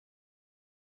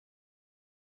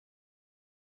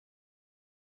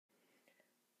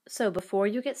So before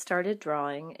you get started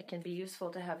drawing, it can be useful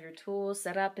to have your tools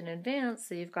set up in advance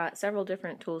so you've got several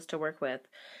different tools to work with.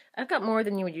 I've got more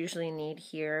than you would usually need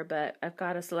here, but I've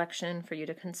got a selection for you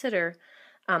to consider.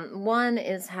 One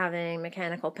is having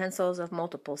mechanical pencils of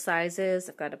multiple sizes.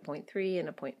 I've got a 0.3 and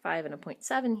a 0.5 and a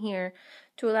 0.7 here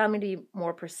to allow me to be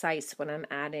more precise when I'm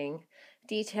adding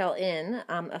detail in.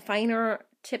 A finer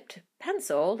tipped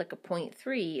pencil, like a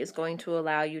 0.3, is going to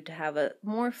allow you to have a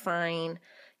more fine,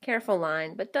 careful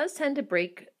line, but does tend to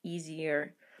break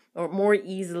easier or more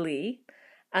easily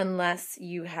unless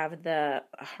you have the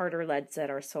harder leads that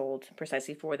are sold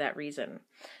precisely for that reason.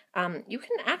 You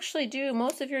can actually do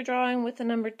most of your drawing with the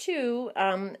number 2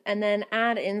 and then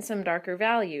add in some darker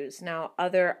values. Now,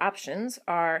 other options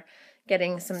are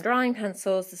getting some drawing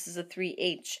pencils. This is a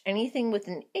 3H. Anything with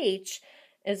an H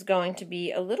is going to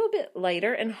be a little bit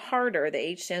lighter and harder. The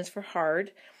H stands for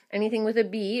hard. Anything with a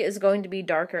B is going to be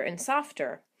darker and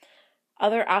softer.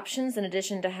 Other options, in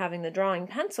addition to having the drawing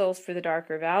pencils for the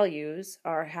darker values,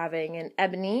 are having an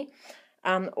ebony,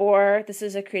 or this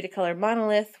is a Create-A-Color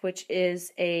monolith, which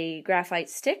is a graphite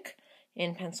stick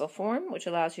in pencil form, which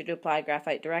allows you to apply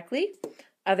graphite directly.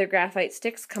 Other graphite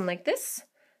sticks come like this,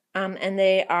 and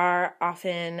they are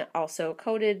often also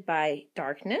coated by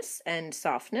darkness and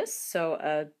softness. So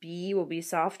a B will be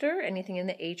softer, anything in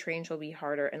the H range will be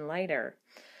harder and lighter.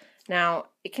 Now,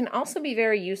 it can also be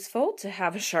very useful to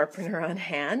have a sharpener on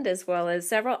hand, as well as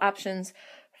several options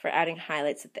for adding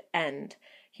highlights at the end.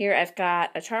 Here I've got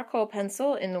a charcoal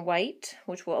pencil in white,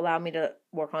 which will allow me to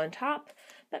work on top,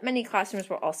 but many classrooms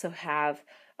will also have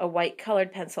a white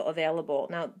colored pencil available.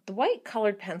 Now, the white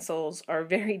colored pencils are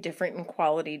very different in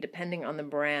quality depending on the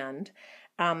brand.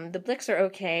 The Blicks are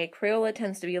okay. Crayola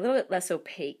tends to be a little bit less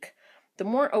opaque. The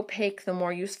more opaque, the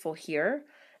more useful here.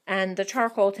 And the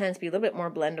charcoal tends to be a little bit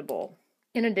more blendable.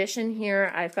 In addition,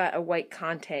 here I've got a white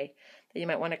Conte that you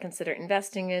might want to consider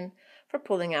investing in for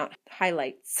pulling out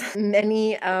highlights.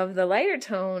 Many of the lighter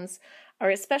tones are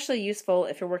especially useful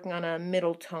if you're working on a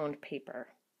middle toned paper.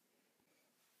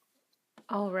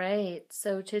 All right,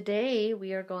 so today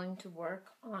we are going to work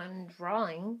on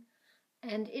drawing,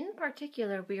 and in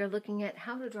particular we are looking at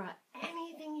how to draw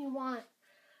anything you want.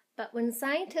 But when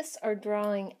scientists are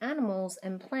drawing animals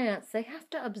and plants, they have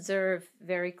to observe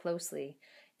very closely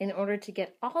in order to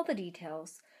get all the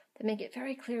details that make it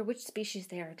very clear which species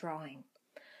they are drawing.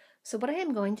 So what I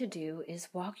am going to do is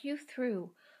walk you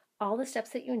through all the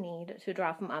steps that you need to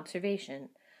draw from observation.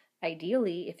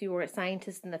 Ideally, if you were a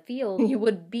scientist in the field, you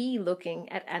would be looking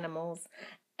at animals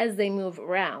as they move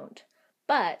around.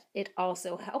 But it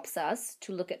also helps us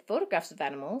to look at photographs of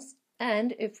animals,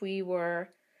 and if we were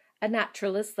a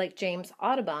naturalist like James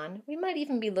Audubon, we might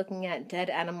even be looking at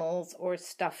dead animals or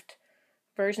stuffed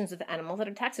versions of animals that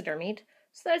are taxidermied,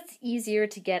 so that it's easier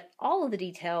to get all of the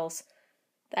details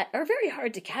that are very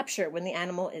hard to capture when the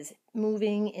animal is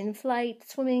moving, in flight,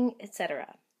 swimming,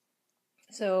 etc.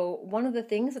 So one of the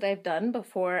things that I've done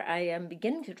before I am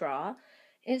beginning to draw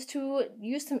is to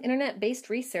use some internet-based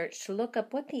research to look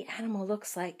up what the animal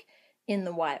looks like in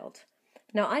the wild.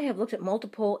 Now, I have looked at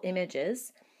multiple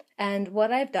images, and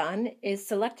what I've done is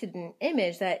selected an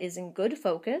image that is in good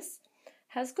focus,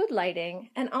 has good lighting,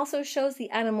 and also shows the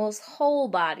animal's whole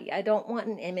body. I don't want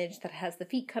an image that has the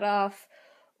feet cut off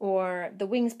or the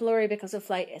wings blurry because of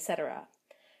flight, etc.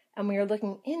 And we are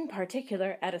looking in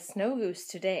particular at a snow goose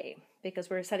today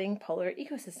because we're studying polar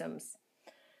ecosystems.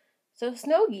 So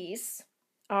snow geese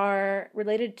are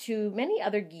related to many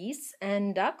other geese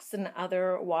and ducks and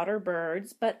other water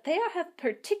birds, but they all have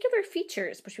particular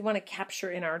features which we want to capture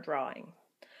in our drawing.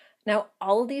 Now,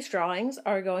 all of these drawings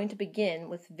are going to begin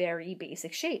with very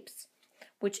basic shapes,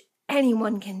 which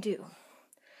anyone can do.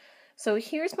 So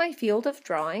here's my field of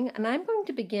drawing, and I'm going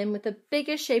to begin with the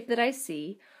biggest shape that I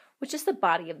see, which is the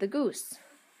body of the goose.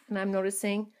 And I'm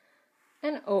noticing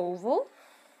an oval,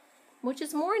 which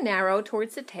is more narrow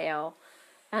towards the tail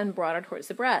and broader towards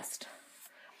the breast.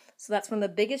 So that's one of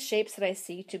the biggest shapes that I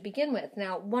see to begin with.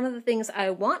 Now, one of the things I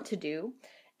want to do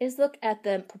is look at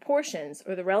the proportions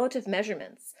or the relative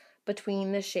measurements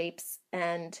between the shapes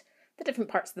and the different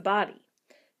parts of the body.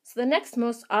 So the next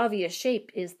most obvious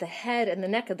shape is the head and the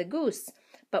neck of the goose.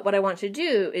 But what I want to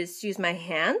do is use my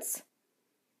hands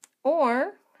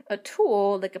or a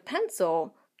tool like a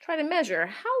pencil, try to measure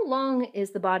how long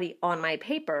is the body on my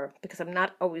paper, because I'm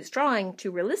not always drawing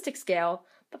to realistic scale,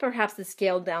 but perhaps the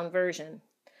scaled down version.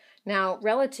 Now,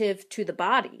 relative to the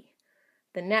body,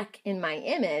 the neck in my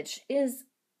image is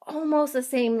almost the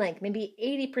same length, maybe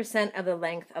 80% of the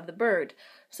length of the bird.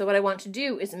 So what I want to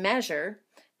do is measure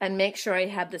and make sure I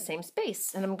have the same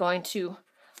space. And I'm going to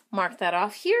mark that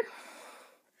off here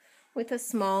with a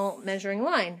small measuring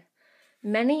line.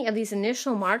 Many of these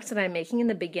initial marks that I'm making in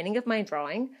the beginning of my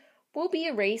drawing will be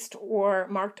erased or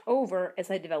marked over as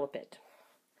I develop it.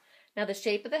 Now the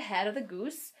shape of the head of the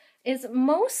goose is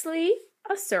mostly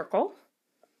a circle,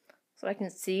 so I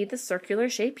can see the circular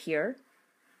shape here.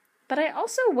 But I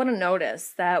also want to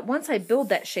notice that once I build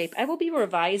that shape, I will be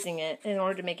revising it in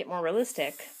order to make it more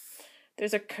realistic.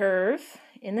 There's a curve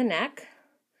in the neck,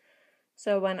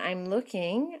 so when I'm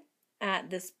looking at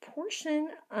this portion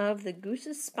of the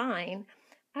goose's spine,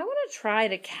 I want to try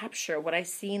to capture what I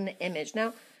see in the image.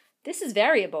 Now, this is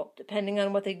variable depending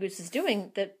on what the goose is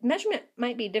doing. The measurement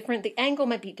might be different, the angle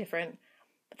might be different,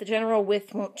 but the general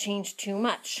width won't change too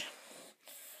much.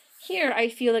 Here, I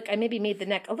feel like I maybe made the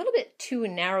neck a little bit too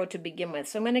narrow to begin with,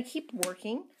 so I'm going to keep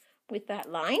working with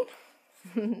that line.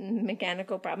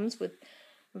 Mechanical problems with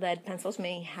lead pencils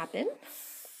may happen.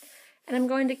 And I'm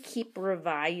going to keep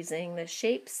revising the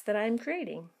shapes that I'm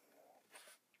creating.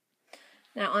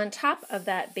 Now, on top of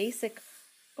that basic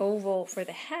oval for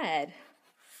the head,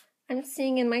 I'm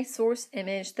seeing in my source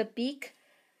image the beak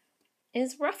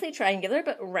is roughly triangular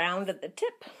but round at the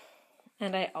tip.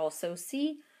 And I also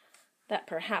see that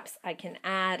perhaps I can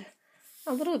add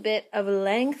a little bit of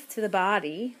length to the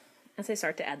body as I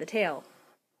start to add the tail.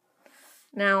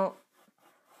 Now,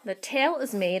 the tail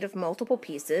is made of multiple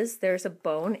pieces. There's a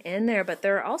bone in there, but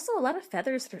there are also a lot of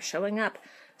feathers that are showing up.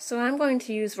 So I'm going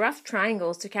to use rough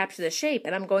triangles to capture the shape,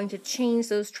 and I'm going to change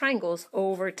those triangles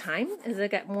over time as I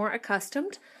get more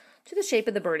accustomed to the shape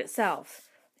of the bird itself.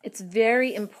 It's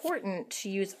very important to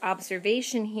use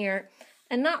observation here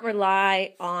and not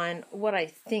rely on what I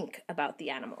think about the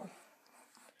animal.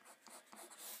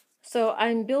 So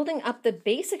I'm building up the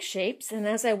basic shapes, and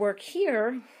as I work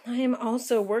here, I am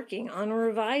also working on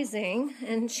revising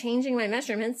and changing my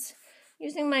measurements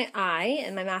using my eye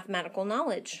and my mathematical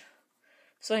knowledge.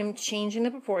 So I'm changing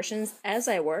the proportions as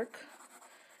I work,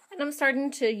 and I'm starting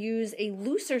to use a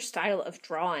looser style of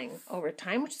drawing over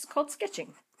time, which is called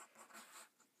sketching.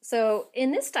 So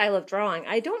in this style of drawing,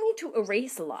 I don't need to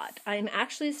erase a lot. I'm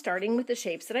actually starting with the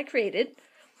shapes that I created,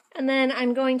 and then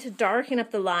I'm going to darken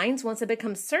up the lines once I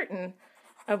become certain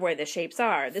of where the shapes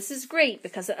are. This is great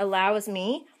because it allows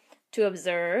me to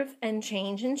observe and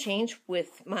change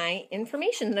with my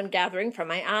information that I'm gathering from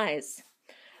my eyes.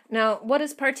 Now, what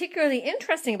is particularly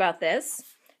interesting about this,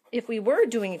 if we were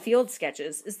doing field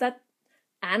sketches, is that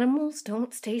animals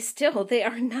don't stay still. They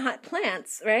are not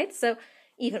plants, right? So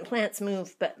even plants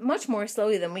move, but much more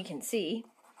slowly than we can see.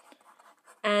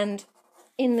 And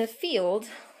in the field,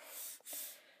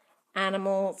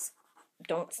 animals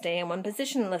don't stay in one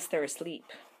position unless they're asleep.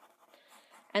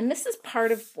 And this is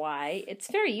part of why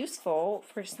it's very useful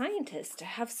for scientists to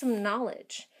have some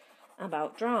knowledge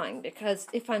about drawing, because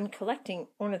if I'm collecting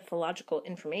ornithological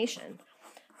information,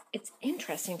 it's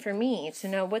interesting for me to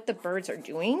know what the birds are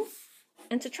doing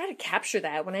and to try to capture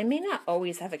that when I may not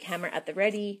always have a camera at the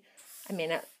ready. I may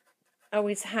not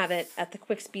always have it at the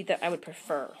quick speed that I would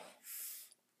prefer.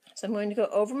 So I'm going to go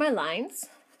over my lines.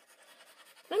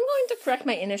 I'm going to correct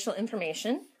my initial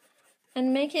information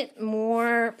and make it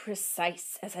more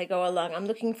precise as I go along. I'm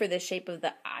looking for the shape of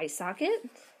the eye socket.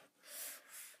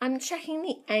 I'm checking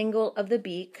the angle of the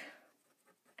beak.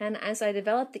 And as I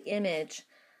develop the image,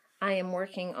 I am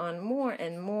working on more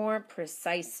and more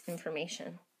precise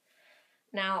information.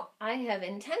 Now, I have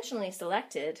intentionally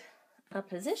selected a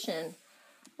position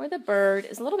where the bird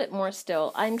is a little bit more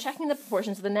still. I'm checking the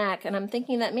proportions of the neck, and I'm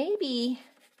thinking that maybe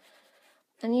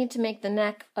I need to make the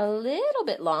neck a little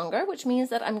bit longer, which means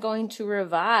that I'm going to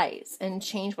revise and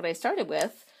change what I started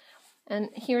with. And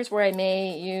here's where I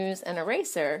may use an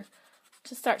eraser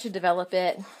to start to develop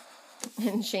it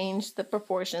and change the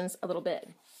proportions a little bit.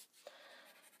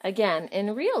 Again,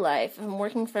 in real life, I'm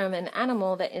working from an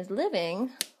animal that is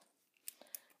living,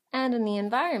 and in the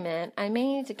environment, I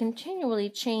may need to continually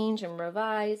change and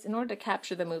revise in order to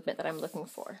capture the movement that I'm looking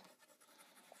for.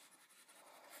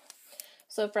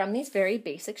 So from these very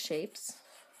basic shapes,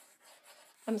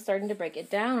 I'm starting to break it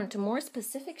down to more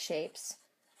specific shapes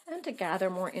and to gather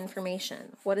more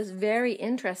information. What is very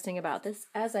interesting about this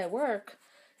as I work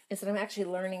is that I'm actually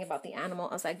learning about the animal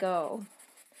as I go.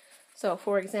 So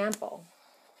for example,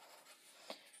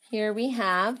 here we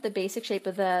have the basic shape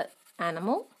of the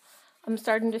animal. I'm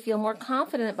starting to feel more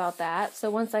confident about that. So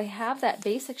once I have that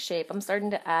basic shape, I'm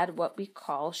starting to add what we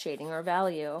call shading or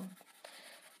value.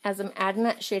 As I'm adding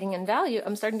that shading and value,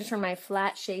 I'm starting to turn my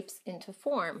flat shapes into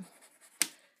form.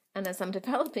 And as I'm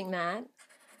developing that,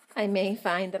 I may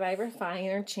find that I refine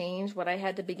or change what I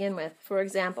had to begin with. For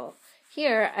example,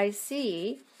 here I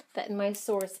see that in my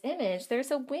source image,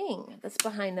 there's a wing that's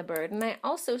behind the bird. And I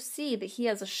also see that he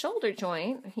has a shoulder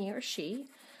joint, he or she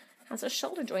has a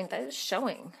shoulder joint that is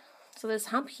showing. So this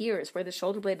hump here is where the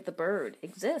shoulder blade of the bird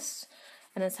exists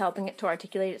and is helping it to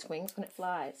articulate its wings when it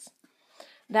flies.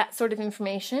 That sort of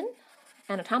information,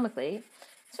 anatomically,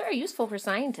 is very useful for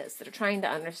scientists that are trying to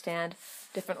understand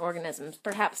different organisms.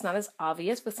 Perhaps not as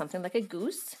obvious with something like a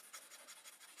goose,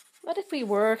 but if we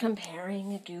were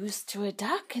comparing a goose to a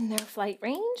duck in their flight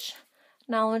range,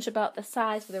 knowledge about the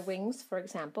size of their wings, for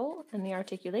example, and the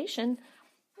articulation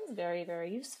is very,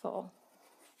 very useful.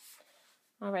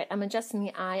 All right, I'm adjusting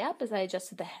the eye up as I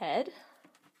adjusted the head,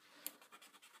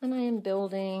 and I am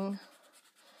building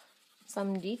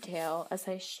some detail as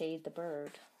I shade the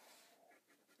bird.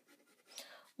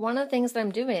 One of the things that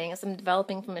I'm doing as I'm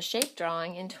developing from a shape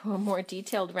drawing into a more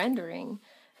detailed rendering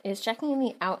is checking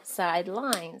the outside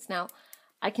lines. Now,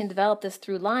 I can develop this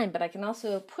through line, but I can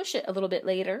also push it a little bit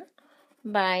later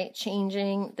by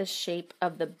changing the shape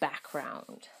of the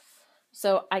background.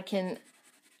 So I can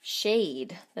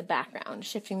shade the background,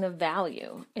 shifting the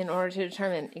value in order to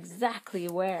determine exactly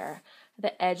where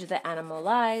the edge of the animal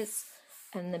lies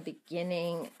and the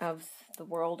beginning of the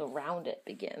world around it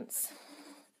begins.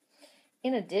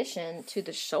 In addition to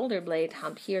the shoulder blade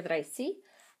hump here that I see,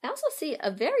 I also see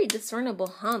a very discernible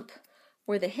hump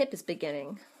where the hip is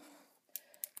beginning.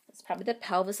 It's probably the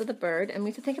pelvis of the bird, and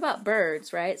we have to think about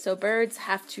birds, right? So birds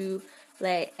have to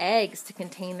lay eggs to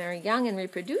contain their young and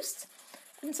reproduce,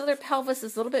 and so their pelvis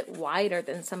is a little bit wider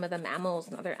than some of the mammals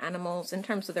and other animals in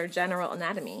terms of their general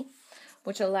anatomy,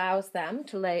 which allows them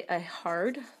to lay a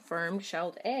hard, firm,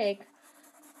 shelled egg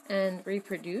and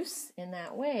reproduce in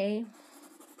that way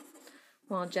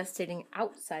while gestating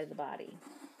outside of the body.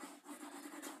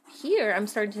 Here, I'm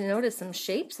starting to notice some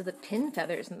shapes of the pin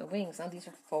feathers in the wings. Now, these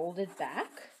are folded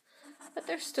back, but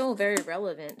they're still very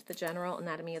relevant to the general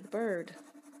anatomy of the bird.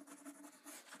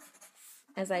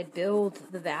 As I build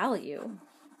the value,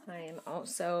 I am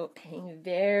also paying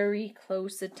very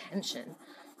close attention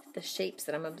to the shapes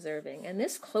that I'm observing. And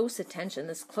this close attention,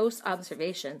 this close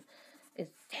observation, is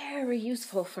very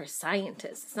useful for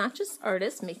scientists. It's not just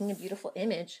artists making a beautiful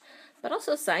image, but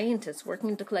also scientists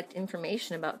working to collect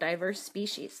information about diverse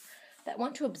species that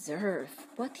want to observe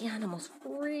what the animals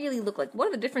really look like. What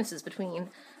are the differences between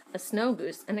a snow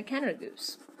goose and a Canada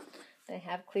goose? They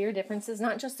have clear differences,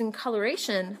 not just in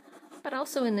coloration, but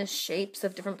also in the shapes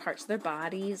of different parts of their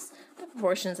bodies, the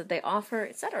proportions that they offer,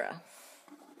 etc.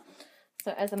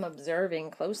 So as I'm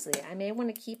observing closely, I may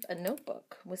want to keep a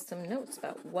notebook with some notes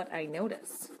about what I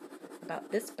notice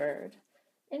about this bird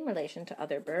in relation to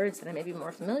other birds that I may be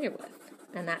more familiar with.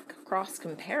 And that cross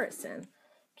comparison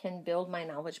can build my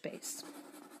knowledge base.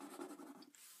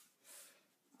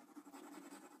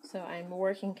 So I'm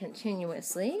working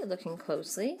continuously, looking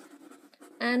closely,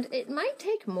 and it might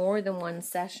take more than one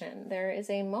session. There is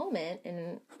a moment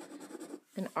in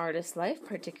an artist's life,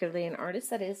 particularly an artist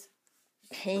that is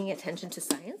paying attention to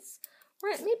science,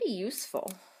 where it may be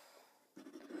useful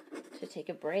to take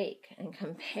a break and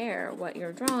compare what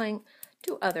you're drawing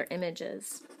to other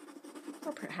images,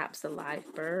 or perhaps a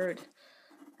live bird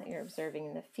that you're observing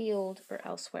in the field or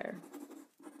elsewhere.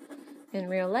 In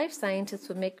real life, scientists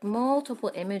would make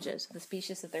multiple images of the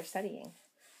species that they're studying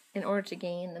in order to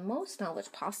gain the most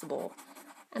knowledge possible,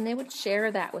 and they would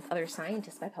share that with other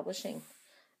scientists by publishing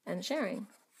and sharing.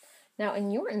 Now,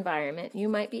 in your environment, you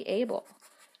might be able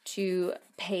to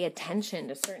pay attention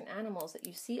to certain animals that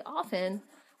you see often,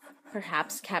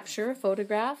 perhaps capture a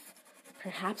photograph,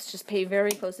 perhaps just pay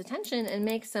very close attention and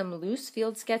make some loose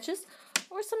field sketches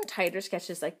or some tighter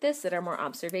sketches like this that are more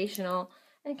observational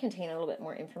and contain a little bit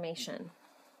more information.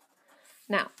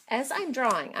 Now, as I'm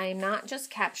drawing, I am not just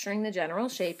capturing the general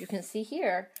shape. You can see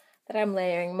here that I'm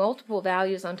layering multiple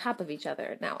values on top of each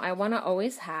other. Now, I want to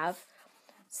always have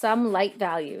some light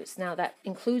values. Now, that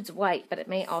includes white, but it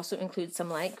may also include some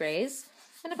light grays.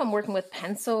 And if I'm working with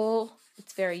pencil,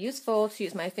 it's very useful to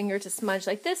use my finger to smudge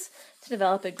like this to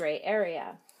develop a gray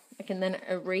area. I can then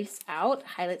erase out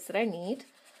highlights that I need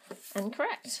and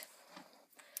correct.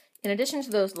 In addition to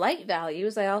those light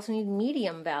values, I also need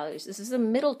medium values. This is a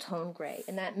middle tone gray,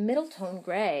 and that middle tone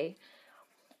gray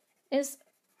is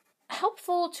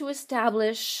helpful to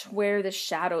establish where the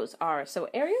shadows are. So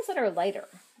areas that are lighter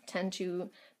tend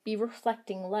to be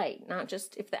reflecting light, not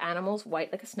just if the animal's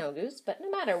white like a snow goose, but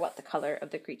no matter what the color of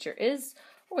the creature is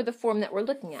or the form that we're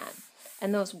looking at.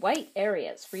 And those white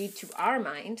areas read to our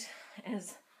mind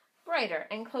as brighter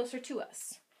and closer to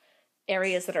us.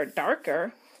 Areas that are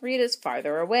darker read as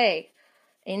farther away,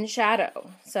 in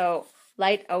shadow. So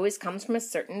light always comes from a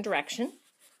certain direction,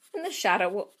 and the shadow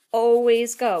will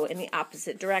always go in the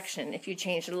opposite direction. If you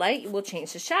change the light, you will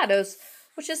change the shadows,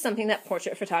 which is something that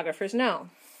portrait photographers know.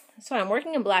 So I'm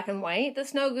working in black and white. The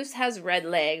snow goose has red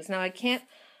legs. Now I can't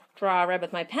draw red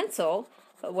with my pencil,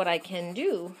 But what I can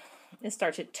do is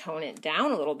start to tone it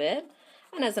down a little bit.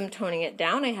 And as I'm toning it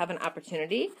down, I have an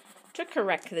opportunity to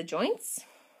correct the joints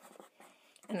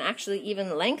and actually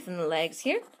even lengthen the legs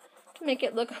here to make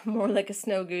it look more like a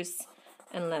snow goose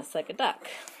and less like a duck.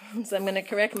 So I'm going to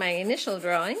correct my initial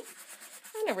drawing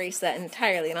and erase that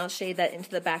entirely, and I'll shade that into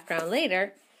the background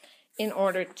later in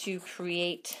order to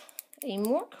create a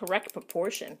more correct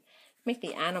proportion, make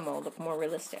the animal look more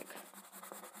realistic.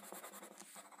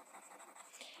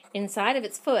 Inside of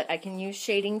its foot, I can use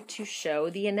shading to show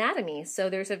the anatomy, so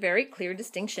there's a very clear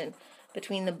distinction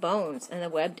between the bones and the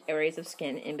webbed areas of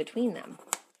skin in between them.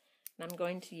 And I'm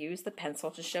going to use the pencil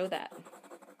to show that.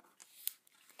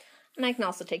 And I can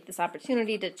also take this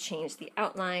opportunity to change the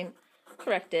outline,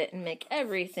 correct it, and make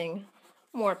everything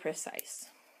more precise.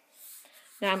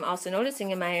 Now I'm also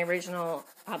noticing in my original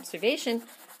observation,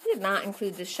 I did not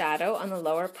include the shadow on the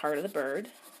lower part of the bird.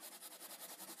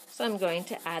 So I'm going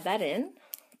to add that in.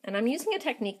 And I'm using a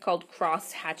technique called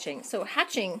cross-hatching. So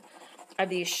hatching are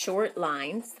these short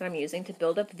lines that I'm using to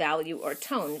build up value or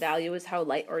tone. Value is how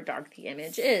light or dark the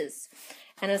image is.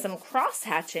 And as I'm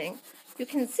cross-hatching, you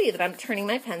can see that I'm turning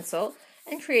my pencil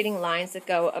and creating lines that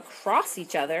go across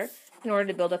each other in order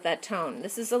to build up that tone.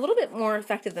 This is a little bit more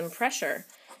effective than pressure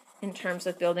in terms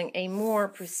of building a more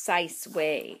precise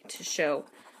way to show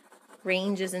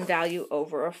ranges in value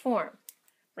over a form.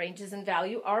 Ranges in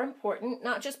value are important,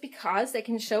 not just because they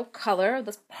can show color,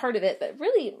 that's part of it, but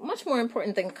really much more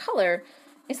important than color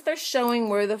is they're showing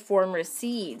where the form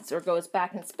recedes or goes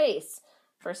back in space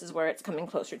versus where it's coming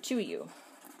closer to you.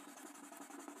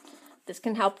 This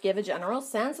can help give a general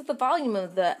sense of the volume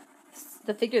of the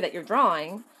figure that you're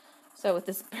drawing. So with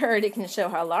this bird, it can show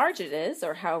how large it is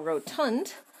or how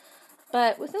rotund,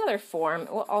 but with another form,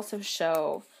 it will also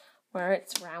show where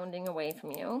it's rounding away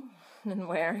from you and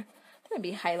where there may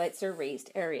be highlights or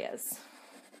raised areas.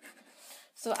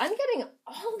 So I'm getting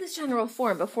all this general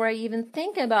form before I even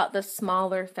think about the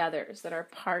smaller feathers that are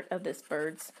part of this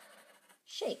bird's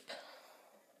shape.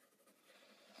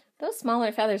 Those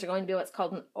smaller feathers are going to be what's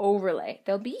called an overlay.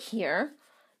 They'll be here,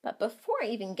 but before I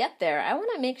even get there, I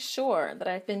want to make sure that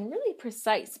I've been really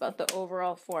precise about the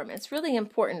overall form. It's really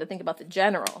important to think about the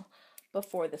general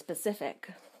before the specific.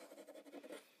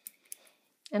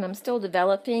 And I'm still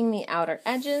developing the outer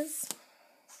edges.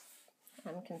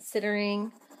 I'm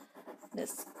considering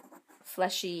this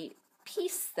fleshy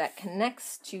piece that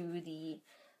connects to the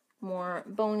more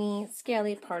bony,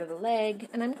 scaly part of the leg,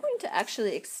 and I'm going to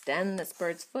actually extend this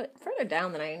bird's foot further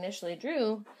down than I initially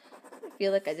drew. I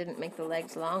feel like I didn't make the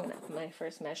legs long enough in my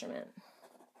first measurement.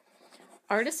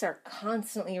 Artists are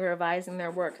constantly revising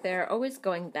their work. They're always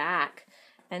going back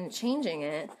and changing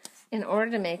it in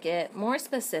order to make it more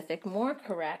specific, more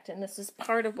correct, and this is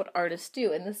part of what artists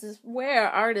do, and this is where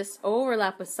artists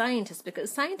overlap with scientists, because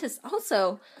scientists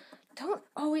also don't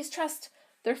always trust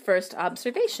their first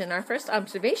observation. Our first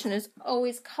observation is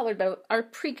always colored by our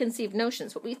preconceived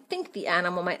notions, what we think the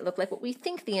animal might look like, what we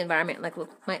think the environment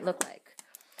might look like.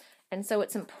 And so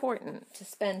it's important to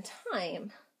spend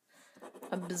time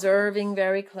observing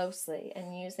very closely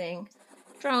and using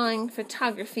drawing,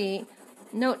 photography,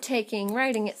 note-taking,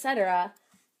 writing, etc.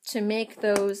 to make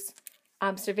those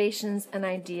observations and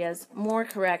ideas more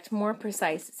correct, more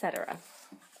precise, etc.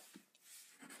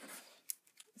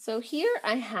 So here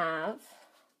I have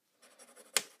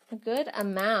a good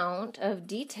amount of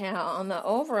detail on the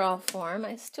overall form.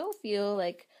 I still feel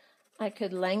like I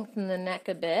could lengthen the neck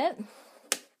a bit.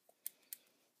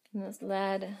 And this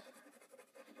lead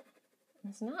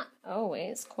is not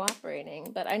always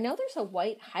cooperating, but I know there's a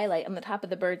white highlight on the top of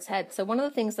the bird's head. So one of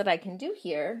the things that I can do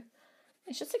here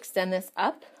is just extend this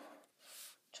up,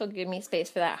 which will give me space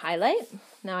for that highlight.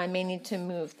 Now I may need to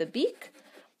move the beak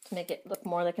to make it look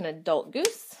more like an adult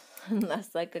goose and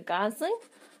less like a gosling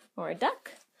or a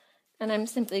duck. And I'm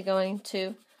simply going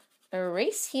to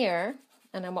erase here,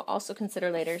 and I will also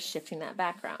consider later shifting that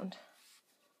background.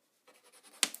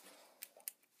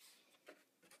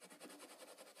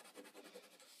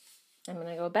 I'm going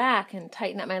to go back and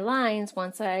tighten up my lines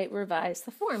once I revise the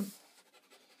form.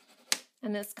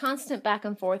 And this constant back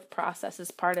and forth process is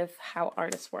part of how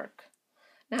artists work.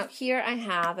 Now here I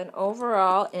have an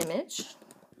overall image.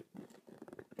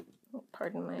 Oh,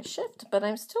 pardon my shift, but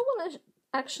I still want to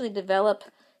actually develop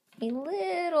a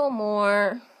little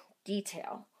more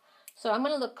detail. So I'm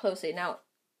going to look closely. Now,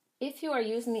 if you are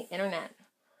using the internet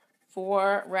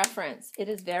for reference, it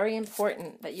is very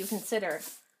important that you consider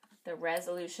the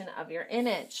resolution of your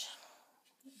image.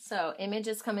 So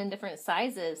images come in different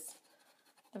sizes.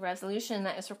 The resolution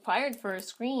that is required for a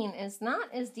screen is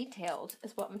not as detailed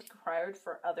as what would be required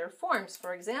for other forms.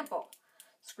 For example,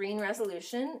 Screen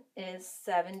resolution is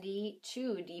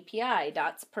 72 dpi,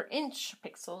 dots per inch,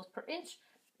 pixels per inch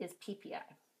is ppi.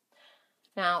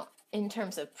 Now, in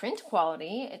terms of print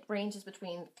quality, it ranges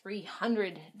between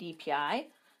 300 dpi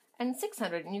and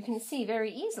 600, and you can see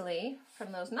very easily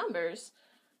from those numbers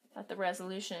that the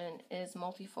resolution is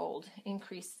multifold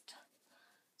increased.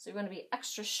 So you're going to be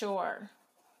extra sure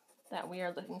that we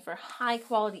are looking for high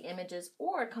quality images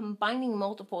or combining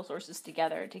multiple sources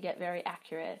together to get very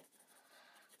accurate.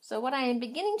 So what I am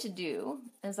beginning to do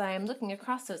as I am looking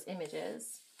across those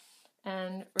images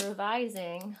and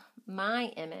revising my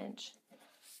image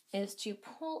is to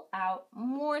pull out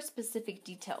more specific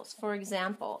details. For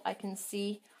example, I can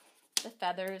see the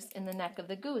feathers in the neck of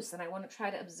the goose, and I want to try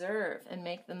to observe and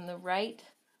make them the right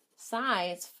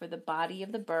size for the body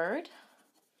of the bird.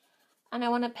 And I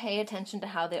want to pay attention to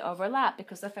how they overlap,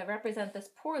 because if I represent this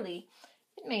poorly,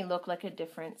 it may look like a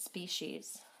different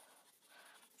species.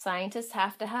 Scientists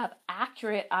have to have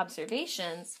accurate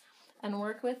observations and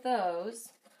work with those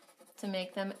to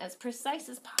make them as precise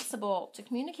as possible to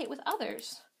communicate with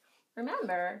others.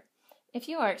 Remember, if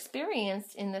you are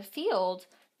experienced in the field,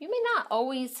 you may not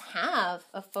always have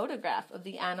a photograph of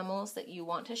the animals that you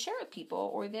want to share with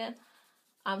people or the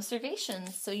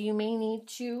observations, so you may need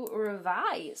to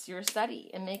revise your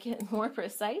study and make it more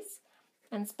precise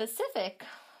and specific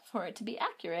for it to be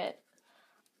accurate.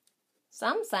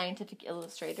 Some scientific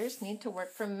illustrators need to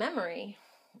work from memory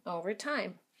over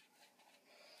time.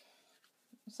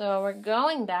 So we're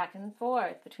going back and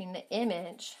forth between the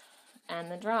image and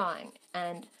the drawing,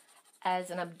 and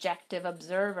as an objective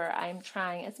observer, I'm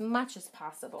trying as much as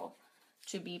possible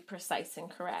to be precise and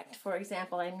correct. For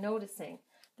example, I'm noticing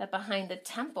that behind the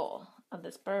temple of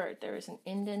this bird, there is an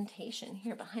indentation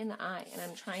here behind the eye, and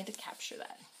I'm trying to capture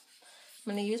that.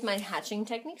 I'm going to use my hatching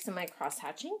techniques and my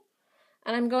cross-hatching,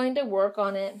 and I'm going to work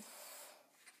on it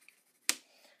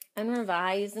and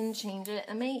revise and change it.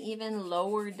 I may even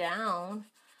lower down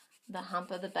the hump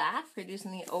of the back,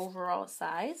 reducing the overall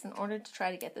size in order to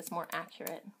try to get this more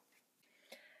accurate.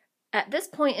 At this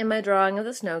point in my drawing of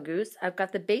the snow goose, I've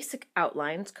got the basic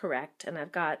outlines correct, and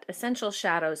I've got essential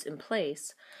shadows in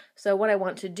place. So what I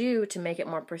want to do to make it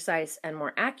more precise and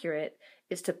more accurate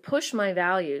is to push my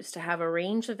values to have a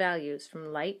range of values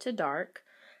from light to dark,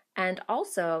 and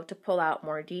also to pull out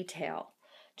more detail.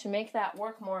 To make that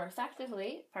work more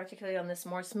effectively, particularly on this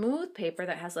more smooth paper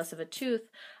that has less of a tooth,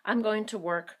 I'm going to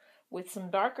work with some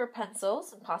darker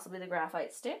pencils, possibly the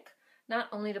graphite stick, not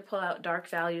only to pull out dark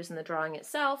values in the drawing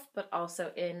itself, but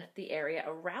also in the area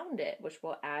around it, which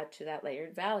will add to that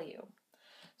layered value.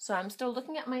 So I'm still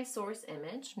looking at my source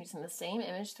image, I'm using the same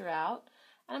image throughout,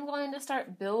 and I'm going to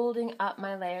start building up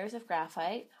my layers of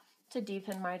graphite to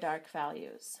deepen my dark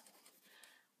values.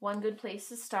 One good place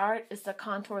to start is the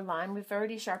contour line. We've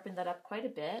already sharpened that up quite a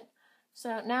bit.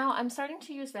 So now I'm starting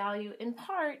to use value in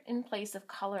part in place of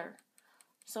color.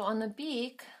 So on the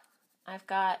beak, I've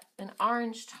got an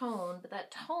orange tone, but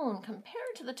that tone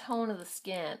compared to the tone of the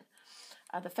skin,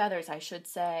 the feathers I should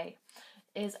say,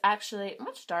 is actually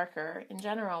much darker in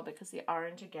general because the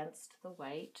orange against the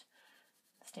white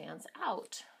stands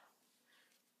out.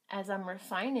 As I'm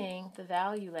refining the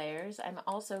value layers, I'm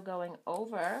also going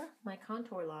over my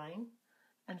contour line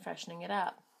and freshening it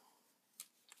up.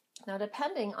 Now,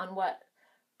 depending on what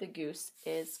the goose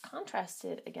is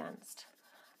contrasted against,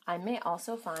 I may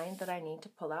also find that I need to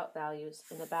pull out values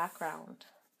in the background.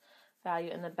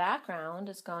 Value in the background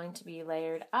is going to be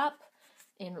layered up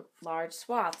in large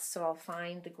swaths, so I'll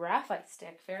find the graphite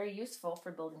stick very useful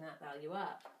for building that value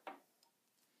up.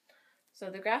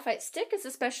 So the graphite stick is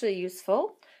especially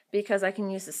useful because I can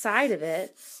use the side of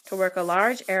it to work a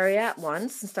large area at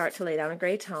once and start to lay down a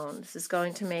gray tone. This is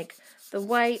going to make the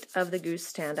white of the goose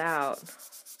stand out.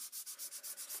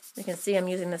 You can see I'm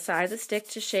using the side of the stick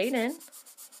to shade in.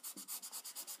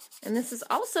 And this is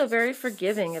also very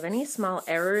forgiving of any small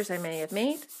errors I may have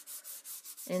made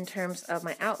in terms of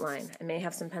my outline. I may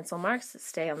have some pencil marks that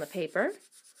stay on the paper,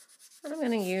 and I'm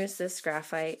going to use this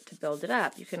graphite to build it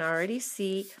up. You can already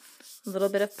see a little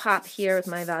bit of pop here with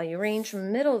my value range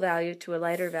from middle value to a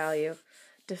lighter value,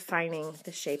 defining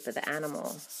the shape of the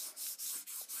animal.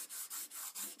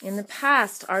 In the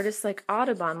past, artists like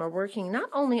Audubon were working not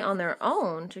only on their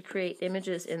own to create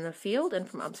images in the field and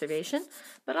from observation,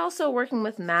 but also working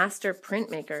with master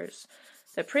printmakers.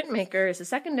 The printmaker is a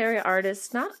secondary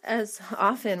artist not as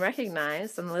often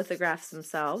recognized on the lithographs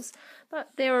themselves, but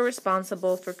they were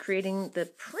responsible for creating the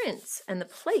prints and the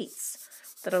plates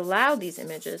that allowed these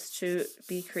images to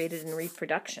be created in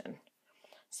reproduction.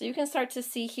 So you can start to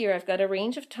see here I've got a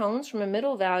range of tones from a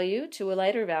middle value to a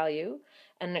lighter value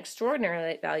and an extraordinary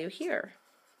light value here.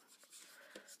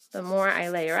 The more I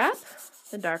layer up,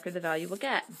 the darker the value will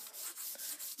get.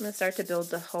 I'm going to start to build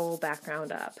the whole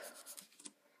background up.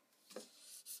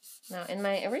 Now, in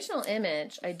my original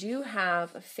image, I do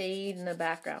have a fade in the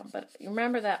background, but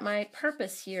remember that my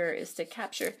purpose here is to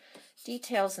capture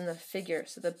details in the figure,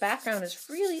 so the background is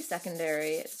really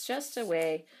secondary. It's just a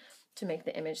way to make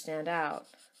the image stand out.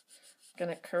 I'm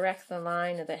going to correct the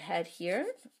line of the head here,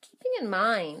 keeping in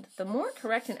mind the more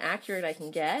correct and accurate I can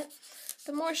get,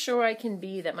 the more sure I can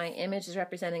be that my image is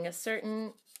representing a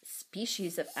certain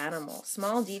species of animal.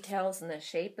 Small details in the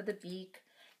shape of the beak,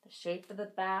 the shape of the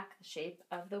back, the shape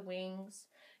of the wings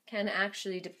can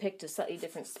actually depict a slightly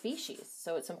different species.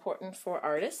 So it's important for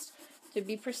artists to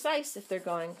be precise if they're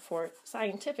going for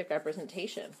scientific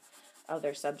representation of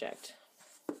their subject.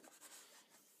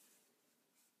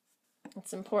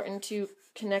 It's important to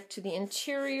connect to the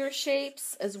interior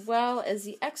shapes as well as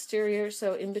the exterior,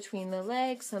 so in between the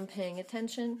legs I'm paying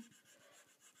attention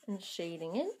and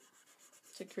shading in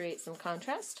to create some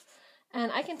contrast.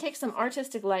 And I can take some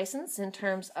artistic license in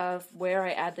terms of where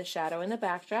I add the shadow in the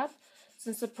backdrop,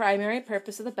 since the primary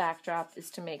purpose of the backdrop is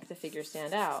to make the figure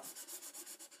stand out.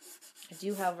 I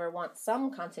do, however, want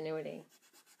some continuity.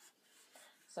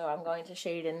 So I'm going to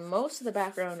shade in most of the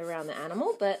background around the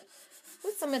animal, but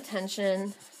with some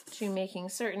attention to making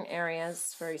certain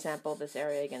areas, for example, this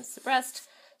area against the breast,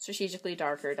 strategically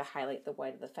darker to highlight the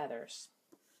white of the feathers.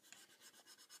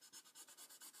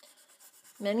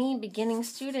 Many beginning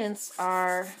students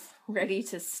are ready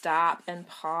to stop and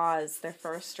pause their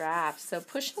first draft, so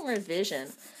pushing revision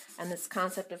and this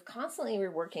concept of constantly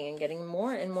reworking and getting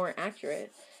more and more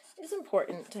accurate is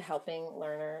important to helping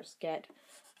learners get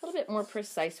a little bit more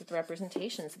precise with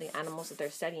representations of the animals that they're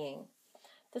studying.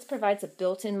 This provides a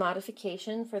built-in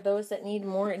modification for those that need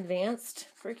more advanced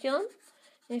curriculum.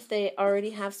 If they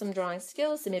already have some drawing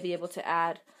skills, they may be able to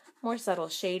add more subtle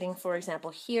shading. For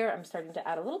example, here I'm starting to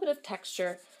add a little bit of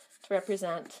texture to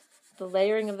represent the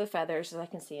layering of the feathers as I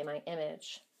can see in my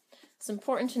image. It's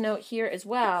important to note here as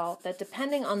well that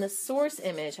depending on the source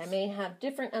image, I may have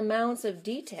different amounts of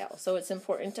detail, so it's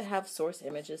important to have source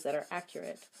images that are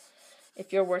accurate.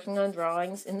 If you're working on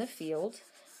drawings in the field,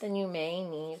 then you may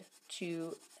need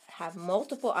to have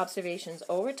multiple observations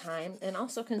over time and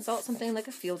also consult something like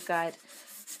a field guide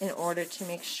in order to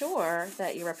make sure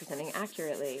that you're representing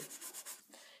accurately.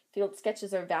 Field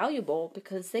sketches are valuable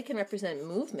because they can represent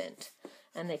movement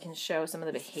and they can show some of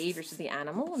the behaviors of the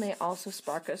animal, and they also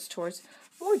spark us towards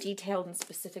more detailed and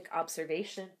specific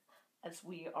observation as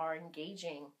we are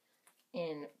engaging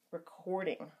in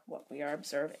recording what we are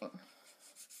observing.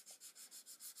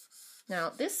 Now,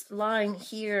 this line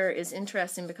here is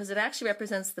interesting because it actually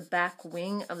represents the back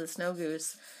wing of the snow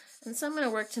goose. And so I'm going to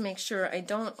work to make sure I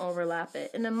don't overlap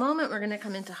it. In a moment, we're going to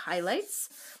come into highlights.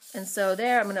 And so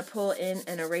there, I'm going to pull in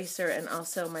an eraser and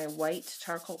also my white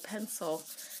charcoal pencil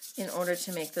in order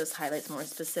to make those highlights more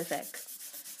specific.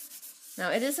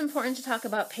 Now, it is important to talk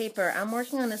about paper. I'm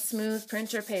working on a smooth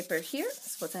printer paper here.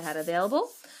 That's what I had available.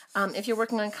 If you're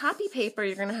working on copy paper,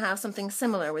 you're going to have something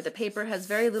similar where the paper has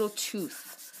very little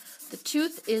tooth. The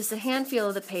tooth is the hand feel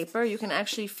of the paper. You can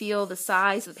actually feel the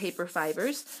size of the paper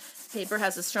fibers. If paper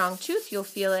has a strong tooth, you'll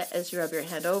feel it as you rub your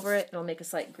hand over it. It'll make a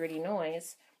slight gritty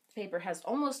noise. If paper has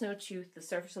almost no tooth, the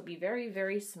surface will be very,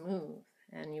 very smooth,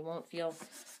 and you won't feel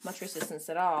much resistance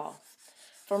at all.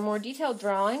 For more detailed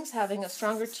drawings, having a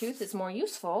stronger tooth is more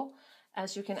useful,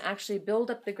 as you can actually build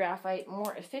up the graphite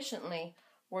more efficiently,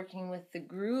 working with the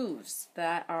grooves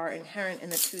that are inherent in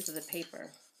the tooth of the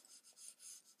paper.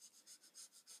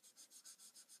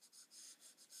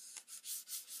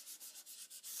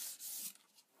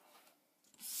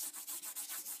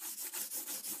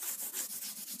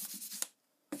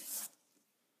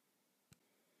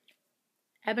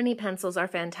 Ebony pencils are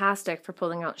fantastic for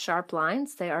pulling out sharp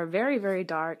lines. They are very, very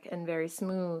dark and very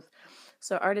smooth.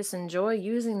 So artists enjoy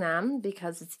using them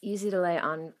because it's easy to lay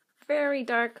on very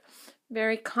dark,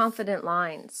 very confident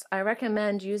lines. I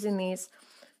recommend using these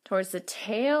towards the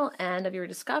tail end of your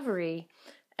discovery,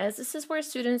 as this is where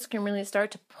students can really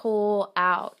start to pull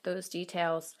out those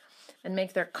details and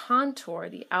make their contour,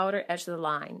 the outer edge of the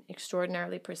line,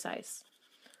 extraordinarily precise.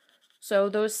 So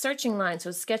those searching lines,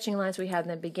 those sketching lines we had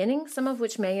in the beginning, some of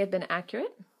which may have been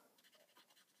accurate,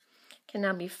 can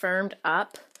now be firmed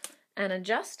up and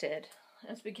adjusted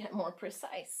as we get more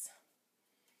precise.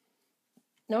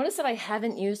 Notice that I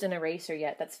haven't used an eraser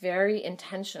yet. That's very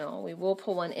intentional. We will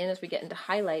pull one in as we get into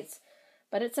highlights,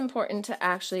 but it's important to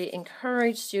actually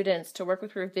encourage students to work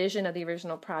with revision of the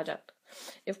original project.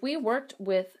 If we worked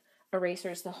with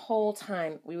erasers the whole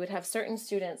time, we would have certain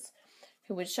students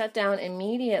who would shut down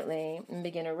immediately and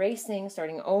begin erasing,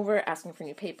 starting over, asking for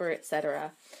new paper,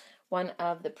 etc. one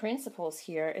of the principles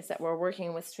here is that we're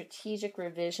working with strategic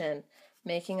revision,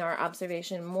 making our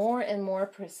observation more and more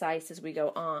precise as we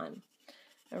go on.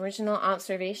 Original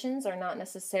observations are not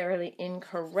necessarily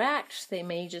incorrect, they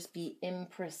may just be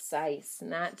imprecise,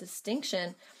 and that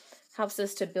distinction helps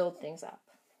us to build things up.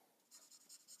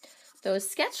 Those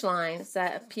sketch lines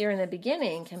that appear in the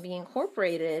beginning can be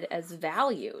incorporated as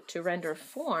value to render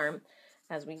form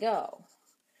as we go.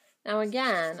 Now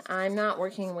again, I'm not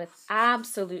working with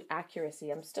absolute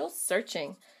accuracy. I'm still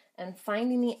searching and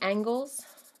finding the angles,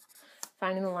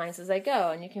 finding the lines as I go.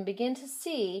 And you can begin to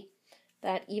see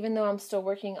that even though I'm still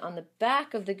working on the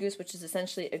back of the goose, which is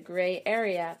essentially a gray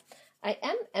area, I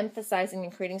am emphasizing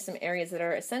and creating some areas that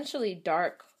are essentially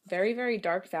dark, very, very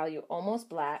dark value, almost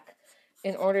black,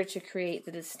 in order to create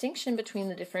the distinction between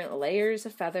the different layers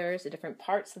of feathers, the different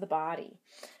parts of the body.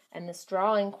 And this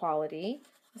drawing quality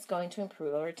is going to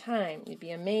improve over time. You'd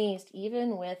be amazed,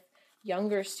 even with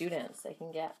younger students, they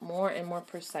can get more and more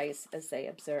precise as they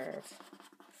observe.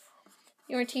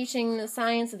 You're teaching the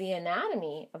science of the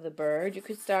anatomy of the bird. You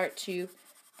could start to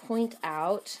point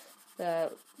out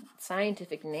the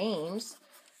scientific names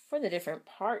for the different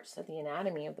parts of the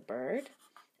anatomy of the bird,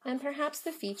 and perhaps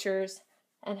the features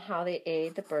and how they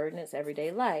aid the bird in its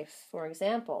everyday life. For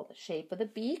example, the shape of the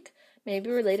beak may be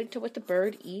related to what the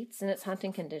bird eats in its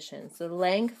hunting conditions. The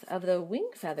length of the wing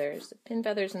feathers, the pin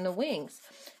feathers in the wings,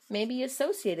 may be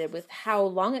associated with how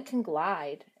long it can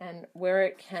glide and where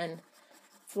it can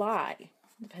fly,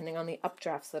 depending on the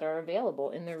updrafts that are available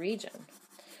in the region.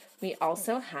 We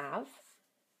also have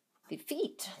the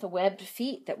feet. The webbed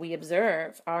feet that we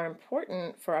observe are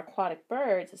important for aquatic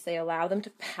birds as they allow them to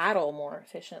paddle more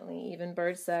efficiently. Even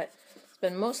birds that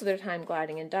spend most of their time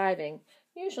gliding and diving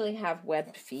usually have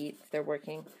webbed feet if they're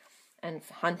working and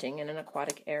hunting in an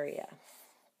aquatic area.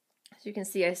 As you can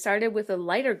see, I started with a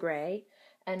lighter gray,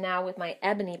 and now with my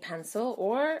ebony pencil,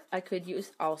 or I could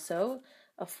use also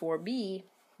a 4B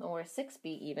or a 6B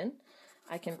even,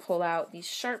 I can pull out these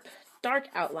sharp, dark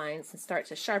outlines and start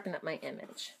to sharpen up my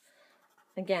image.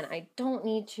 Again, I don't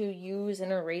need to use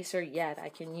an eraser yet. I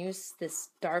can use this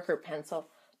darker pencil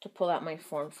to pull out my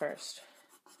form first.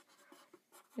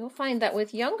 You'll find that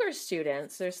with younger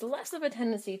students, there's less of a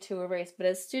tendency to erase, but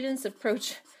as students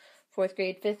approach 4th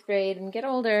grade, 5th grade, and get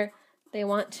older, they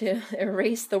want to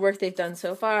erase the work they've done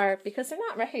so far because they're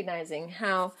not recognizing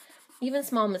how even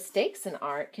small mistakes in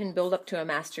art can build up to a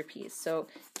masterpiece. So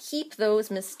keep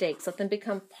those mistakes. Let them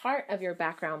become part of your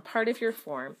background, part of your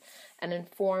form, and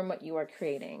inform what you are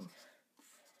creating.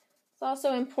 It's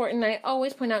also important, I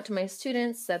always point out to my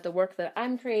students that the work that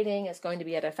I'm creating is going to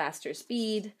be at a faster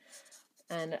speed,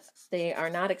 and they are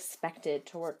not expected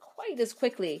to work quite as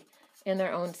quickly in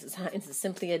their own designs. It's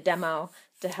simply a demo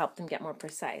to help them get more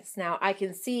precise. Now, I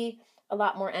can see a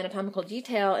lot more anatomical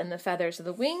detail in the feathers of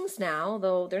the wings now,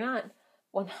 though they're not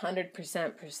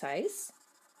 100% precise.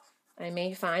 I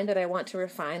may find that I want to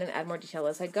refine and add more detail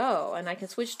as I go, and I can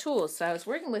switch tools. So I was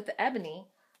working with the ebony,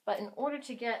 but in order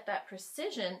to get that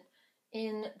precision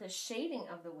in the shading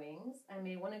of the wings, I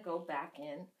may want to go back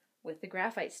in with the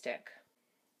graphite stick.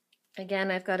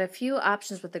 Again, I've got a few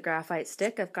options with the graphite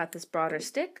stick. I've got this broader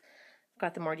stick, I've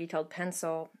got the more detailed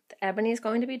pencil. The ebony is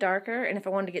going to be darker, and if I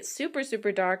wanted to get super,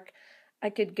 super dark, I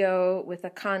could go with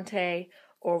a Conte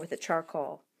or with a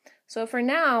charcoal. So for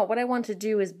now, what I want to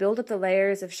do is build up the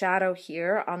layers of shadow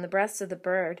here on the breast of the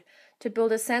bird to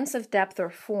build a sense of depth or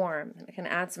form. I can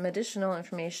add some additional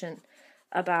information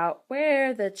about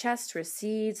where the chest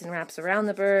recedes and wraps around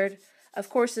the bird. Of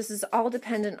course, this is all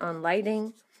dependent on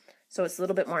lighting, so it's a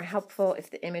little bit more helpful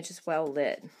if the image is well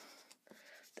lit.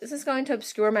 This is going to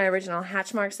obscure my original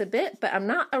hatch marks a bit, but I'm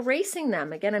not erasing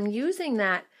them. Again, I'm using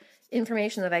that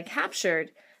information that I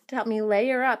captured to help me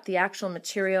layer up the actual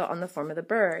material on the form of the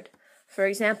bird. For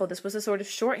example, this was a sort of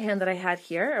shorthand that I had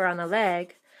here around the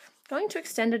leg. Going to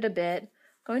extend it a bit,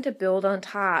 going to build on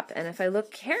top, and if I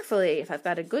look carefully, if I've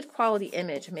got a good quality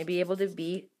image, I may be able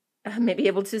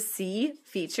to see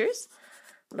features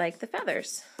like the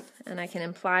feathers, and I can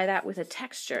imply that with a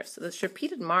texture. So this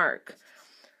repeated mark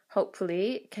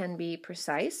hopefully can be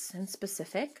precise and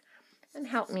specific and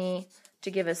help me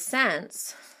to give a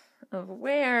sense of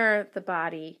where the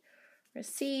body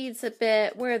recedes a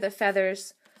bit, where the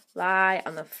feathers lie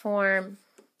on the form,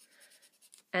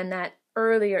 and that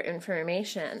earlier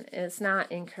information is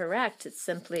not incorrect. It's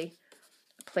simply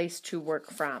a place to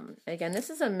work from. Again, this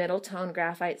is a middle tone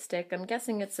graphite stick. I'm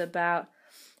guessing it's about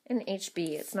an HB.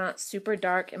 It's not super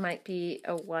dark. It might be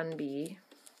a 1B.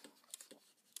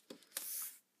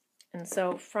 And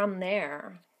so from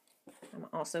there, I'm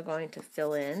also going to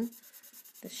fill in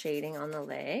the shading on the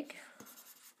leg.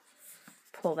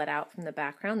 pull that out from the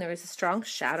background. There is a strong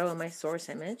shadow in my source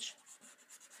image,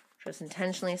 which was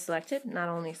intentionally selected, not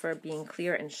only for being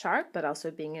clear and sharp, but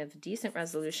also being of decent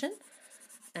resolution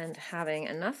and having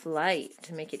enough light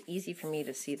to make it easy for me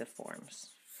to see the forms.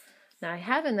 Now, I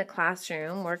have in the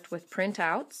classroom worked with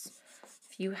printouts.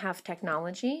 If you have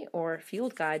technology or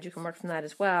field guides, you can work from that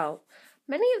as well.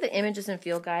 Many of the images in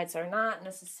field guides are not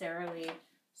necessarily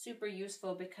super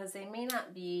useful because they may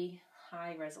not be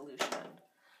high resolution.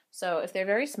 So if they're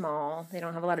very small, they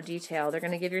don't have a lot of detail, they're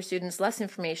going to give your students less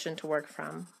information to work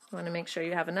from. You want to make sure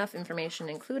you have enough information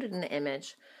included in the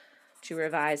image to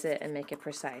revise it and make it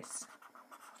precise.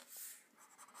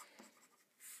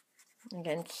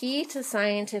 Again, key to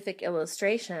scientific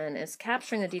illustration is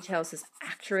capturing the details as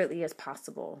accurately as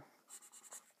possible.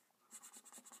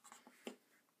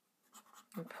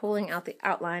 I'm pulling out the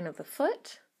outline of the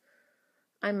foot.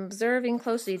 I'm observing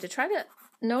closely to try to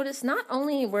notice not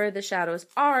only where the shadows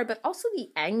are, but also the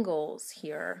angles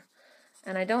here.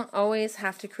 And I don't always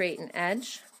have to create an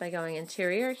edge by going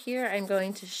interior. Here I'm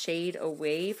going to shade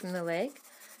away from the leg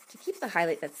to keep the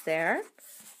highlight that's there.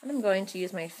 And I'm going to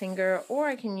use my finger, or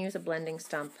I can use a blending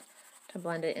stump to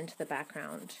blend it into the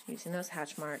background using those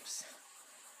hatch marks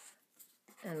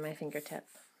and my fingertip.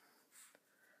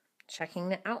 Checking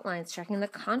the outlines, checking the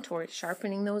contours,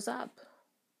 sharpening those up.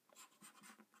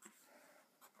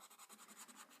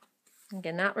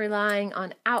 Again, not relying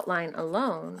on outline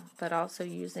alone, but also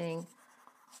using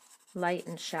light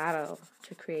and shadow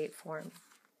to create form.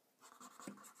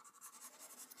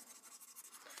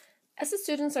 As the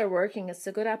students are working, it's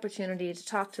a good opportunity to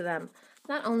talk to them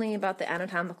not only about the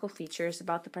anatomical features,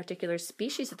 about the particular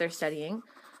species that they're studying,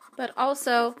 but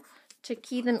also to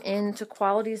key them into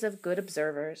qualities of good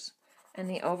observers and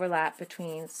the overlap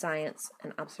between science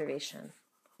and observation.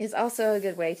 Is also a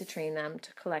good way to train them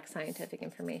to collect scientific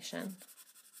information.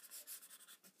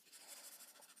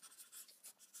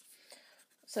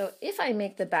 So if I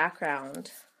make the background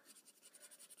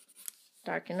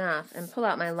dark enough and pull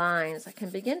out my lines, I can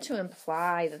begin to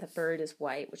imply that the bird is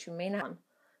white, which we may not have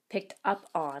picked up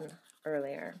on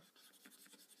earlier.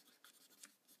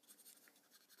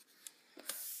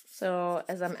 So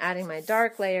as I'm adding my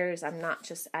dark layers, I'm not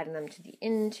just adding them to the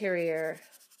interior,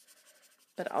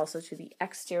 but also to the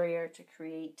exterior to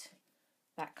create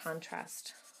that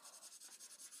contrast.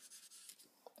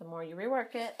 The more you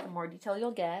rework it, the more detail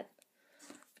you'll get,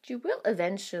 but you will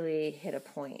eventually hit a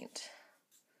point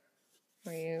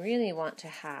where you really want to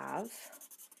have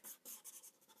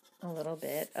a little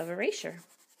bit of erasure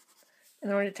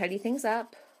in order to tidy things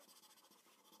up,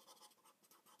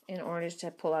 in order to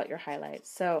pull out your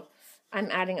highlights. So I'm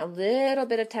adding a little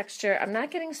bit of texture. I'm not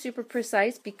getting super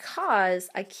precise because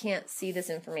I can't see this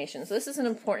information. So this is an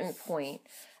important point.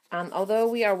 Although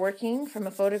we are working from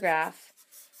a photograph,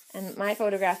 and my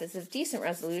photograph is of decent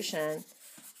resolution,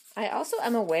 I also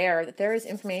am aware that there is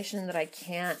information that I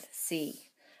can't see.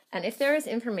 And if there is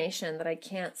information that I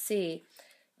can't see,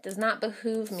 it does not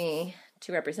behoove me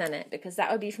to represent it, because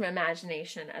that would be from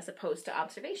imagination as opposed to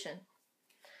observation.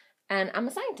 And I'm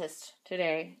a scientist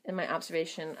today in my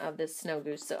observation of this snow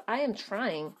goose, so I am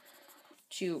trying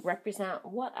to represent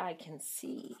what I can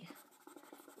see,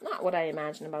 not what I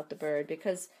imagine about the bird,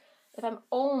 because if I'm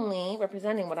only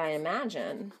representing what I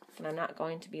imagine, then I'm not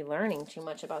going to be learning too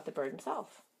much about the bird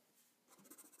himself.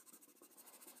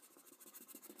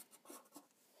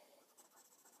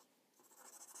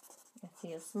 I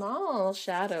see a small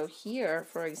shadow here,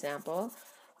 for example,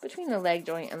 between the leg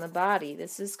joint and the body.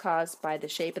 This is caused by the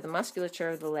shape of the musculature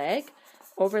of the leg,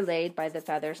 overlaid by the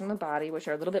feathers on the body, which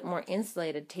are a little bit more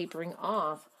insulated, tapering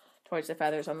off towards the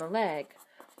feathers on the leg.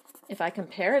 If I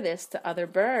compare this to other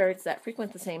birds that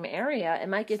frequent the same area, it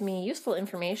might give me useful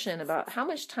information about how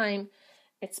much time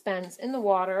it spends in the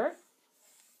water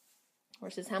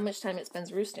versus how much time it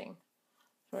spends roosting,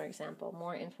 for example.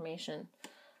 More information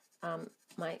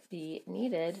might be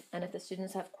needed, and if the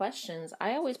students have questions,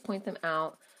 I always point them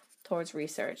out towards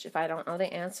research. If I don't know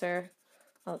the answer,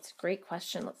 oh, it's a great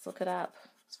question, let's look it up,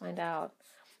 let's find out.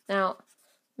 Now,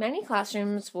 many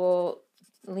classrooms will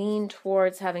lean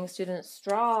towards having students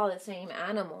draw the same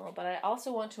animal, but I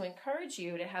also want to encourage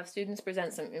you to have students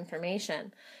present some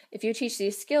information. If you teach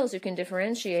these skills, you can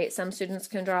differentiate. Some students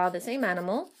can draw the same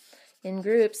animal in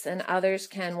groups, and others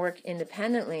can work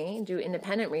independently, do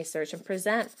independent research, and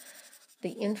present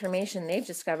the information they've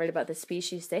discovered about the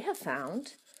species they have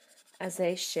found as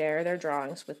they share their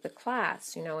drawings with the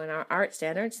class. You know, in our art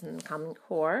standards and Common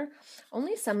Core,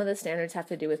 only some of the standards have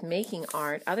to do with making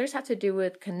art. Others have to do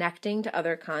with connecting to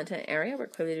other content area. We're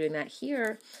clearly doing that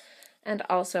here. And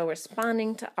also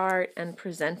responding to art and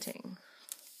presenting.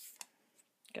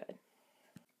 Good.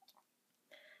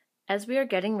 As we are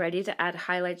getting ready to add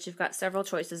highlights, you've got several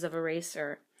choices of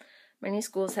eraser. Many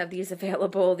schools have these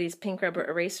available, these pink rubber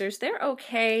erasers. They're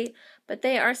okay, but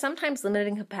they are sometimes limited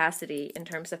in capacity in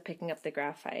terms of picking up the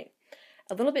graphite.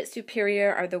 A little bit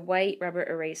superior are the white rubber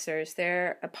erasers.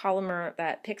 They're a polymer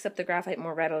that picks up the graphite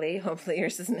more readily. Hopefully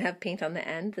yours doesn't have paint on the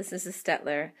end. This is a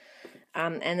Stettler.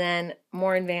 And then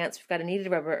more advanced, we've got a kneaded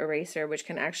rubber eraser, which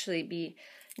can actually be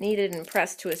kneaded and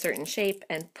pressed to a certain shape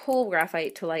and pull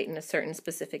graphite to light in a certain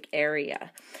specific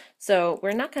area. So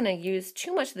we're not going to use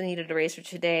too much of the kneaded eraser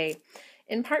today,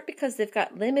 in part because they've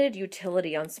got limited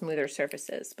utility on smoother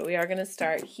surfaces, but we are going to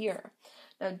start here.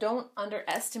 Now don't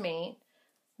underestimate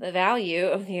the value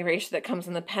of the eraser that comes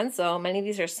in the pencil. Many of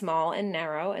these are small and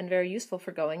narrow and very useful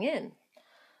for going in.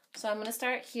 So I'm going to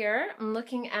start here. I'm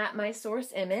looking at my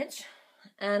source image,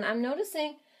 and I'm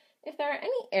noticing if there are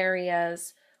any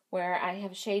areas where I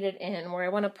have shaded in, where I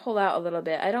want to pull out a little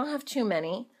bit. I don't have too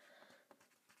many,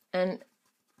 and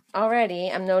already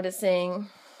I'm noticing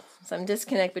some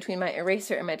disconnect between my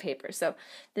eraser and my paper. So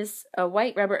this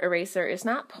white rubber eraser is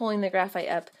not pulling the graphite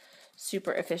up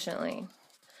super efficiently.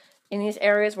 In these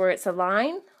areas where it's a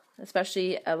line,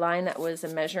 especially a line that was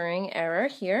a measuring error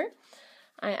here,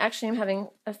 I actually am having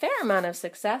a fair amount of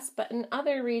success, but in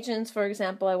other regions, for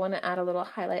example, I want to add a little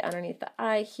highlight underneath the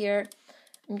eye here.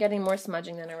 I'm getting more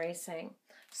smudging than erasing.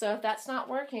 So if that's not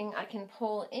working, I can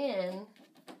pull in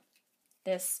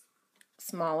this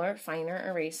smaller, finer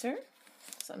eraser.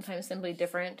 Sometimes simply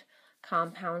different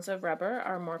compounds of rubber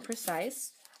are more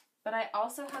precise. But I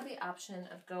also have the option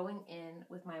of going in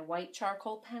with my white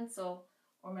charcoal pencil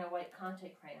or my white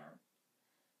Conte crayon.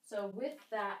 So with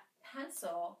that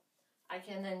pencil, I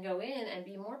can then go in and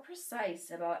be more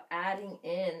precise about adding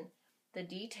in the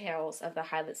details of the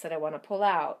highlights that I want to pull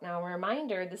out. Now, a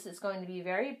reminder, this is going to be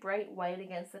very bright white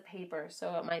against the paper,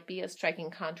 so it might be a striking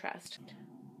contrast.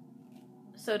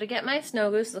 So to get my snow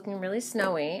goose looking really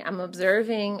snowy, I'm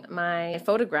observing my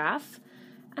photograph,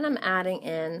 and I'm adding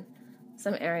in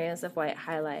some areas of white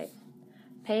highlight.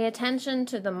 Pay attention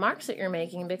to the marks that you're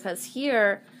making, because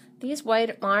here, these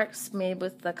white marks made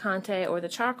with the Conte or the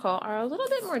charcoal are a little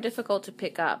bit more difficult to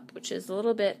pick up, which is a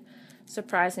little bit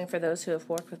surprising for those who have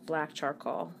worked with black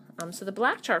charcoal. So the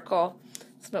black charcoal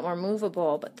is a bit more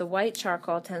movable, but the white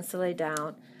charcoal tends to lay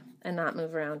down and not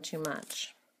move around too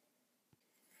much.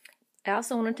 I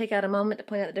also want to take out a moment to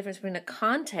point out the difference between a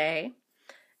Conte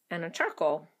and a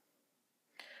charcoal.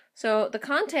 So the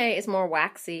Conte is more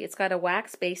waxy. It's got a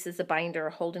wax base as a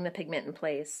binder holding the pigment in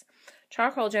place.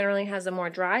 Charcoal generally has a more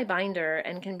dry binder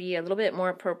and can be a little bit more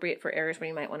appropriate for areas where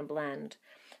you might want to blend.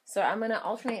 So I'm going to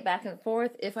alternate back and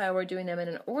forth. If I were doing them in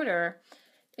an order,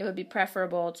 it would be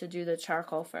preferable to do the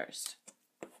charcoal first.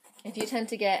 If you tend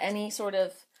to get any sort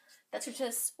of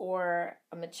detritus or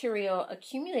a material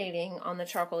accumulating on the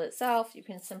charcoal itself, you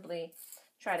can simply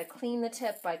try to clean the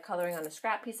tip by coloring on a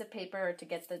scrap piece of paper to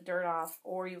get the dirt off,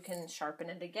 or you can sharpen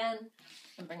it again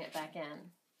and bring it back in.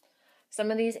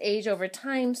 Some of these age over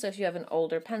time, so if you have an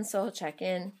older pencil, check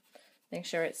in, make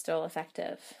sure it's still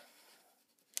effective.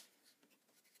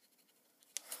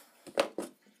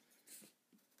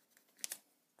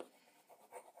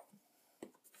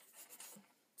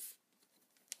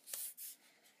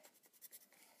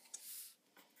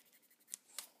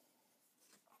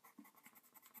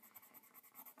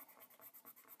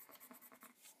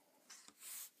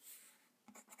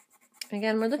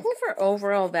 Again, we're looking for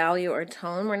overall value or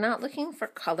tone. We're not looking for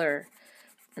color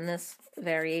in this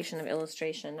variation of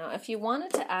illustration. Now, if you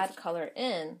wanted to add color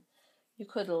in, you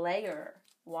could layer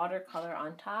watercolor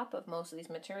on top of most of these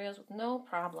materials with no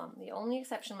problem. The only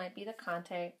exception might be the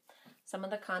Conte. Some of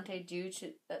the Conte, due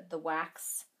to the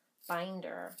wax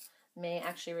binder, may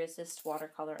actually resist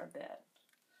watercolor a bit.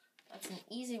 That's an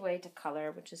easy way to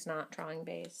color, which is not drawing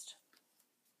based.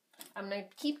 I'm going to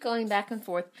keep going back and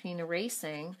forth between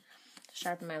erasing to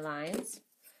sharpen my lines,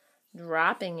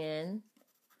 dropping in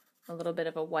a little bit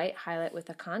of a white highlight with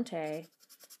a Conte,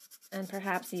 and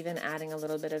perhaps even adding a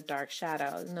little bit of dark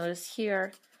shadow. Notice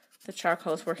here the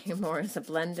charcoal is working more as a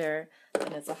blender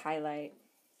than as a highlight.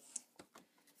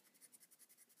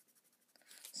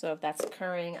 So if that's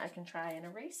occurring, I can try an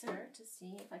eraser to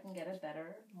see if I can get a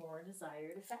better, more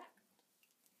desired effect.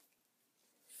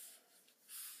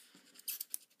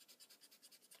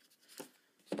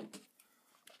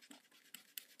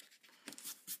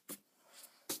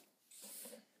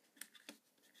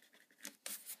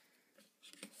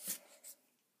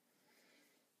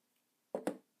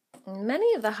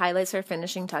 Many of the highlights are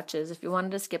finishing touches. If you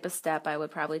wanted to skip a step, I would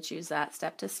probably choose that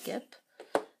step to skip,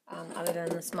 other than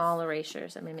the small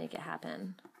erasures that may make it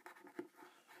happen.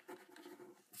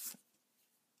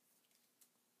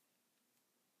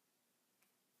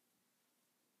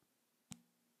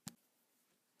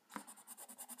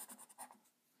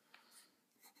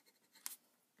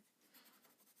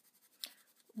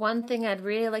 One thing I'd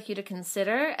really like you to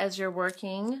consider as you're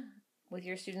working with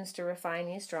your students to refine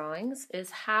these drawings is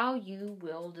how you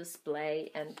will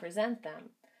display and present them.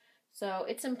 So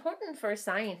it's important for a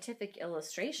scientific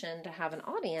illustration to have an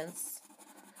audience.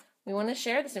 We want to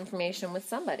share this information with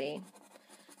somebody.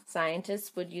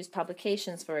 Scientists would use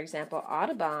publications, for example,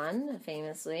 Audubon,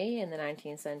 famously in the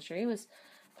 19th century, was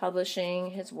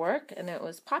publishing his work, and it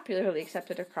was popularly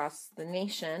accepted across the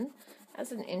nation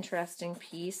as an interesting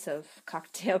piece of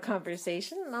cocktail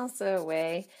conversation and also a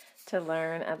way to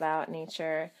learn about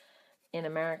nature in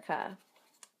America.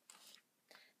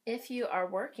 If you are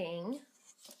working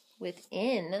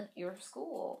within your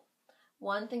school,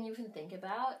 one thing you can think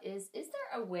about is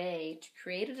there a way to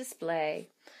create a display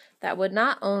that would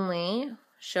not only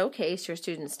showcase your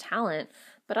students' talent,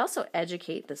 but also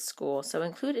educate the school? So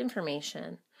include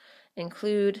information,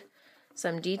 include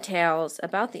some details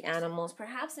about the animals,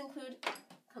 perhaps include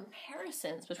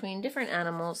comparisons between different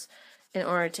animals in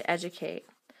order to educate.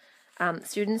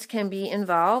 Students can be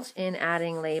involved in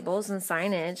adding labels and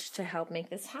signage to help make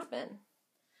this happen.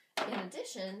 In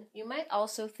addition, you might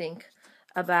also think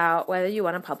about whether you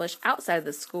want to publish outside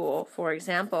the school. For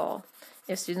example,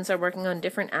 if students are working on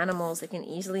different animals, they can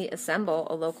easily assemble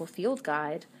a local field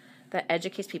guide that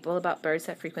educates people about birds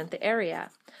that frequent the area.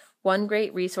 One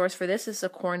great resource for this is the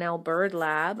Cornell Bird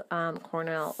Lab.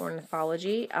 Cornell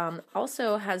Ornithology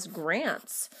also has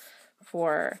grants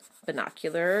for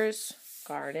binoculars,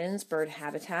 gardens, bird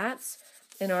habitats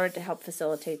in order to help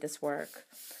facilitate this work.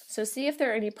 So see if there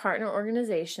are any partner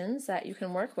organizations that you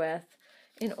can work with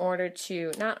in order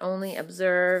to not only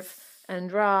observe and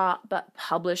draw, but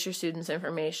publish your students'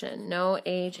 information. No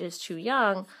age is too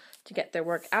young to get their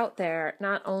work out there,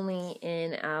 not only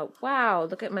in a, wow,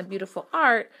 look at my beautiful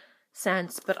art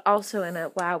sense, but also in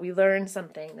a, wow, we learned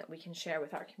something that we can share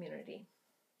with our community.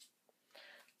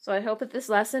 So I hope that this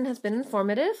lesson has been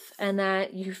informative and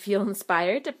that you feel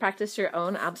inspired to practice your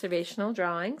own observational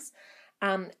drawings.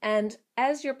 And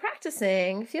as you're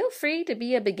practicing, feel free to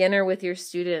be a beginner with your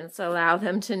students. Allow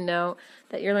them to know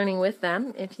that you're learning with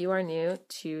them if you are new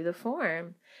to the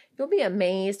form. You'll be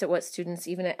amazed at what students,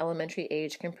 even at elementary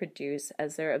age, can produce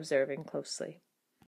as they're observing closely.